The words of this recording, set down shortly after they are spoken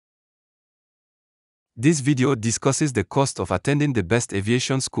This video discusses the cost of attending the best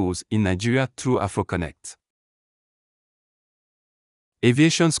aviation schools in Nigeria through Afrokonnect.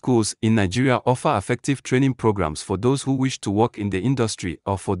 Aviation schools in Nigeria offer effective training programs for those who wish to work in the industry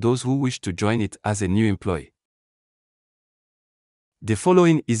or for those who wish to join it as a new employee. The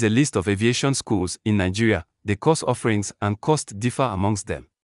following is a list of aviation schools in Nigeria. The course offerings and cost differ amongst them.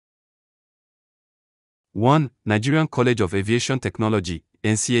 1. Nigerian College of Aviation Technology,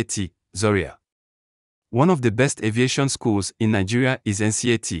 NCAT, Zaria. One of the best aviation schools in Nigeria is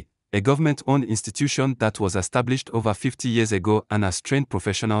NCAT, a government-owned institution that was established over 50 years ago and has trained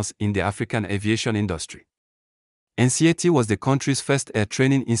professionals in the African aviation industry. NCAT was the country's first air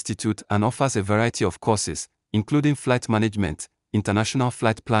training institute and offers a variety of courses, including flight management, international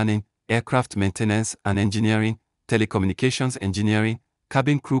flight planning, aircraft maintenance and engineering, telecommunications engineering,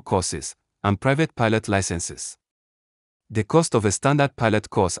 cabin crew courses, and private pilot licenses. The cost of a standard pilot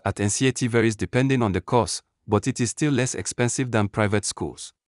course at NCAT varies depending on the course, but it is still less expensive than private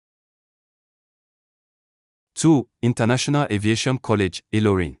schools. 2. International Aviation College,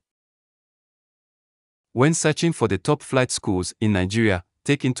 Ilorin. When searching for the top flight schools in Nigeria,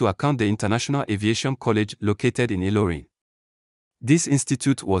 take into account the International Aviation College located in Ilorin. This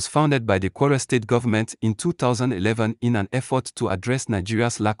institute was founded by the Kwara State government in 2011 in an effort to address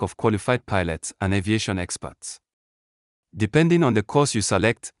Nigeria's lack of qualified pilots and aviation experts. Depending on the course you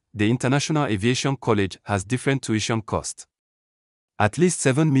select, the International Aviation College has different tuition costs. At least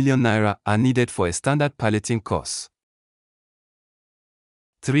 7 million naira are needed for a standard piloting course.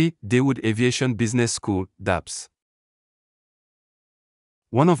 3. Dawood Aviation Business School, DABS.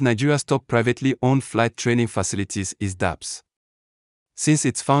 One of Nigeria's top privately owned flight training facilities is DABS. Since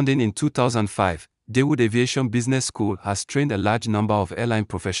its founding in 2005, Dawood Aviation Business School has trained a large number of airline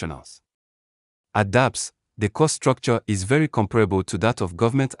professionals. At DABS, the cost structure is very comparable to that of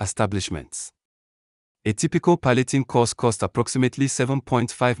government establishments. A typical piloting course costs approximately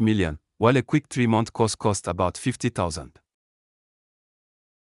 7.5 million, while a quick 3-month course costs about 50,000.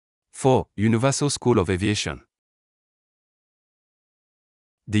 4. Universal School of Aviation.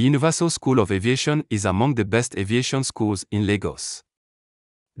 The Universal School of Aviation is among the best aviation schools in Lagos.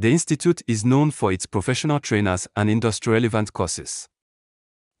 The institute is known for its professional trainers and industry-relevant courses.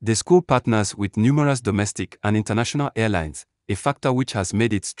 The school partners with numerous domestic and international airlines, a factor which has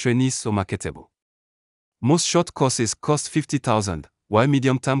made its trainees so marketable. Most short courses cost 50,000, while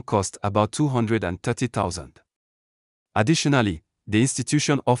medium-term cost about 230,000. Additionally, the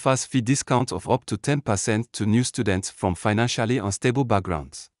institution offers fee discounts of up to 10% to new students from financially unstable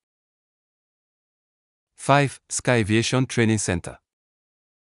backgrounds. 5. Sky Aviation Training Center.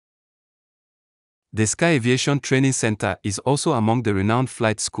 The Sky Aviation Training Center is also among the renowned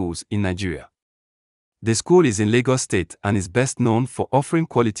flight schools in Nigeria. The school is in Lagos State and is best known for offering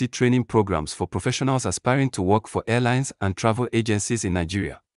quality training programs for professionals aspiring to work for airlines and travel agencies in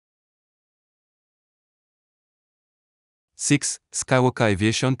Nigeria. 6. Skywalker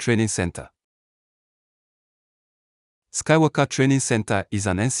Aviation Training Center. Skywalker Training Center is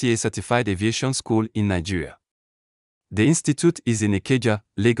an NCAA-certified aviation school in Nigeria. The institute is in Ikeja,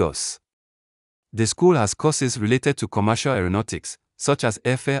 Lagos. The school has courses related to commercial aeronautics, such as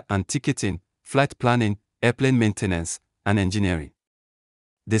airfare and ticketing, flight planning, airplane maintenance, and engineering.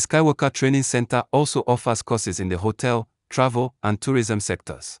 The Skywalker Training Center also offers courses in the hotel, travel, and tourism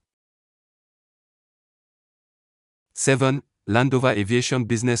sectors. 7. Landover Aviation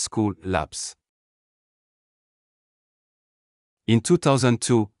Business School, LABS. In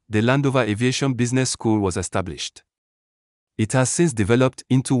 2002, the Landover Aviation Business School was established. It has since developed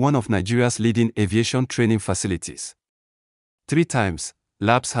into one of Nigeria's leading aviation training facilities. 3 times,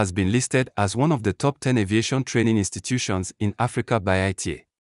 LABS has been listed as one of the top 10 aviation training institutions in Africa by ITA.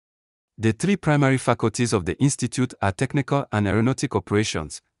 The 3 primary faculties of the institute are Technical and Aeronautic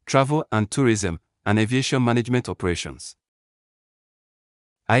Operations, Travel and Tourism, and Aviation Management Operations.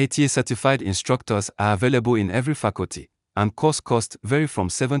 IATA-certified instructors are available in every faculty, and course costs vary from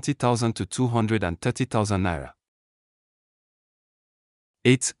 70,000 to 230,000 naira.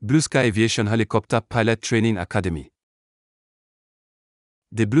 8. Blue Sky Aviation Helicopter Pilot Training Academy.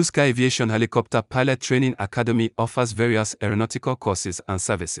 The Blue Sky Aviation Helicopter Pilot Training Academy offers various aeronautical courses and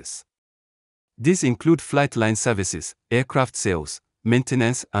services. These include flight line services, aircraft sales,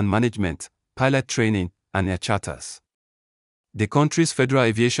 maintenance and management, pilot training, and air charters. The country's Federal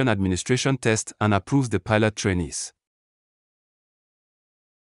Aviation Administration tests and approves the pilot trainees.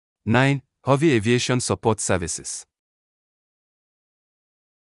 9. Hovey Aviation Support Services.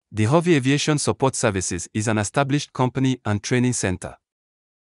 The Hovey Aviation Support Services is an established company and training center.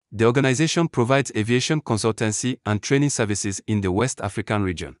 The organization provides aviation consultancy and training services in the West African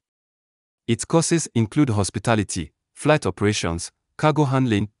region. Its courses include hospitality, flight operations, cargo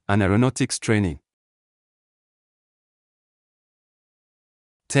handling, and aeronautics training.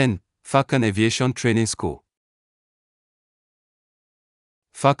 10. Falcon Aviation Training School.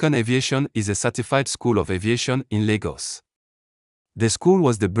 Falcon Aviation is a certified school of aviation in Lagos. The school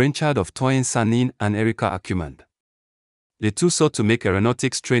was the brainchild of Toyin Sanin and Erica Akumand. The two sought to make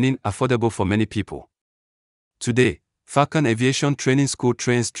aeronautics training affordable for many people. Today, Falcon Aviation Training School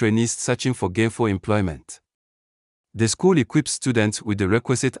trains trainees searching for gainful employment. The school equips students with the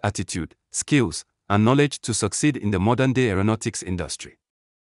requisite attitude, skills, and knowledge to succeed in the modern-day aeronautics industry.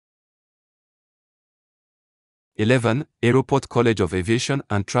 11. Aeroport College of Aviation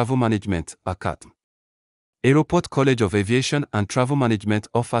and Travel Management, ACATM. Aeroport College of Aviation and Travel Management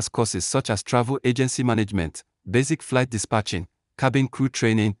offers courses such as travel agency management, basic flight dispatching, cabin crew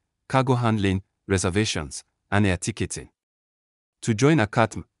training, cargo handling, reservations, and air ticketing. To join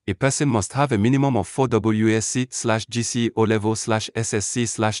ACATM, a person must have a minimum of 4 WSC/GCE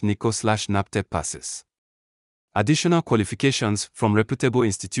O-Level/SSC/NICO/NAPTEP passes. Additional qualifications from reputable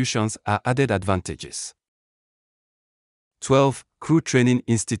institutions are added advantages. 12. Crew Training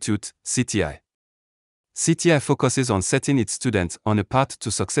Institute, CTI. CTI focuses on setting its students on a path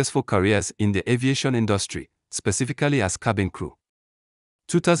to successful careers in the aviation industry, specifically as cabin crew.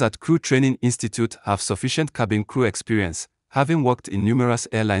 Tutors at Crew Training Institute have sufficient cabin crew experience, having worked in numerous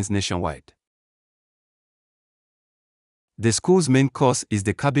airlines nationwide. The school's main course is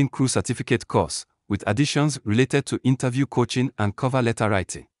the Cabin Crew Certificate course, with additions related to interview coaching and cover letter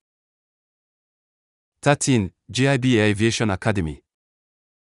writing. 13. GIB Aviation Academy.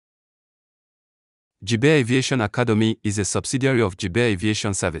 GIB Aviation Academy is a subsidiary of GIB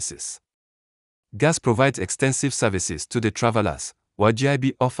Aviation Services. GAS provides extensive services to the travelers, while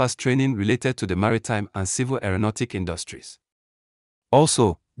GIB offers training related to the maritime and civil aeronautic industries.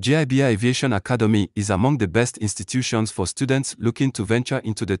 Also, GIB Aviation Academy is among the best institutions for students looking to venture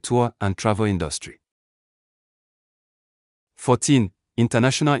into the tour and travel industry. 14.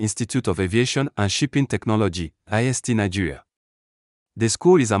 International Institute of Aviation and Shipping Technology, IST Nigeria. The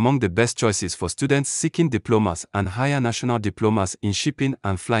school is among the best choices for students seeking diplomas and higher national diplomas in shipping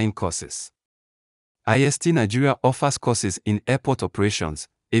and flying courses. IST Nigeria offers courses in airport operations,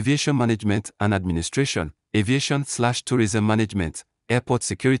 aviation management and administration, aviation/tourism management, airport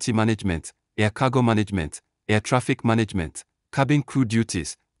security management, air cargo management, air traffic management, cabin crew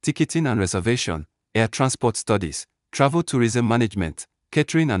duties, ticketing and reservation, air transport studies, travel tourism management,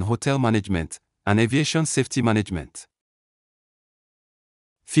 catering and hotel management, and aviation safety management.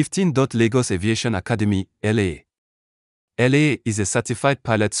 15. Lagos Aviation Academy, LAA. LAA is a certified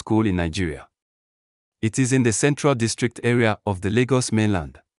pilot school in Nigeria. It is in the Central District area of the Lagos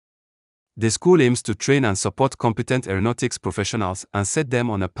mainland. The school aims to train and support competent aeronautics professionals and set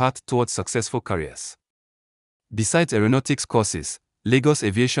them on a path towards successful careers. Besides aeronautics courses, Lagos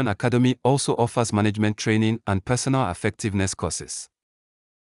Aviation Academy also offers management training and personal effectiveness courses.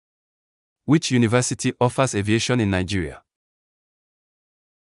 Which university offers aviation in Nigeria?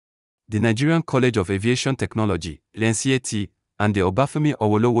 The Nigerian College of Aviation Technology, NCAT, and the Obafemi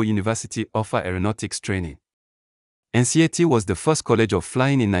Awolowo University offer aeronautics training. NCAT was the first college of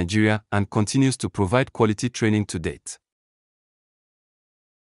flying in Nigeria and continues to provide quality training to date.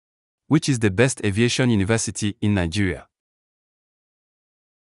 Which is the best aviation university in Nigeria?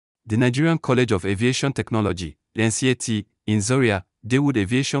 The Nigerian College of Aviation Technology, NCAT, in Zaria, Dawood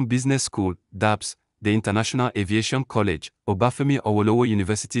Aviation Business School, DABS, the International Aviation College, Obafemi Awolowo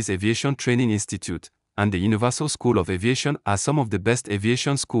University's Aviation Training Institute, and the Universal School of Aviation are some of the best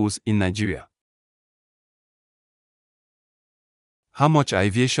aviation schools in Nigeria. How much are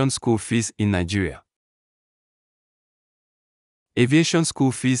aviation school fees in Nigeria? Aviation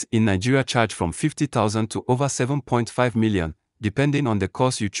school fees in Nigeria charge from 50,000 to over 7.5 million, depending on the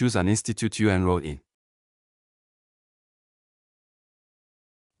course you choose and institute you enroll in.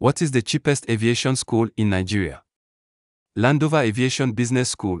 What is the cheapest aviation school in Nigeria? Landover Aviation Business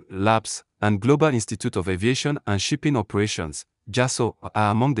School, LABS, and Global Institute of Aviation and Shipping Operations, JASO,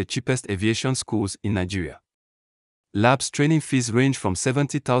 are among the cheapest aviation schools in Nigeria. LABS training fees range from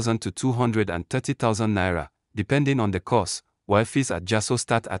 70,000 to 230,000 naira, depending on the course, while fees at JASO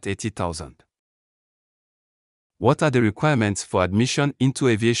start at 80,000. What are the requirements for admission into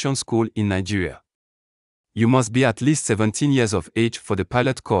aviation school in Nigeria? You must be at least 17 years of age for the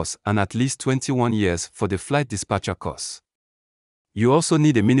pilot course and at least 21 years for the flight dispatcher course. You also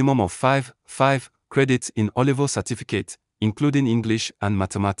need a minimum of 5 credits in O-Level certificate, including English and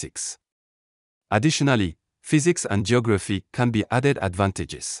mathematics. Additionally, physics and geography can be added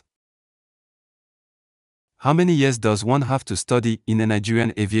advantages. How many years does one have to study in a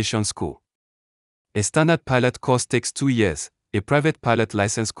Nigerian aviation school? A standard pilot course takes 2 years, a private pilot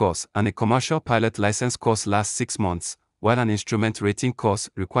license course and a commercial pilot license course lasts 6 months, while an instrument rating course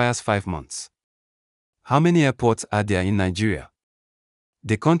requires 5 months. How many airports are there in Nigeria?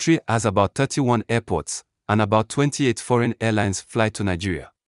 The country has about 31 airports, and about 28 foreign airlines fly to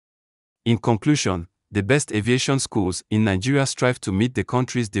Nigeria. In conclusion, the best aviation schools in Nigeria strive to meet the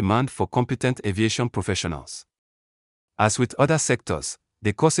country's demand for competent aviation professionals. As with other sectors,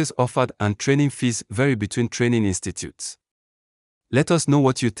 the courses offered and training fees vary between training institutes. Let us know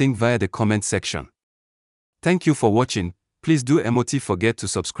what you think via the comment section. Thank you for watching. Please do not forget to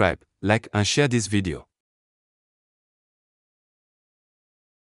subscribe, like and share this video.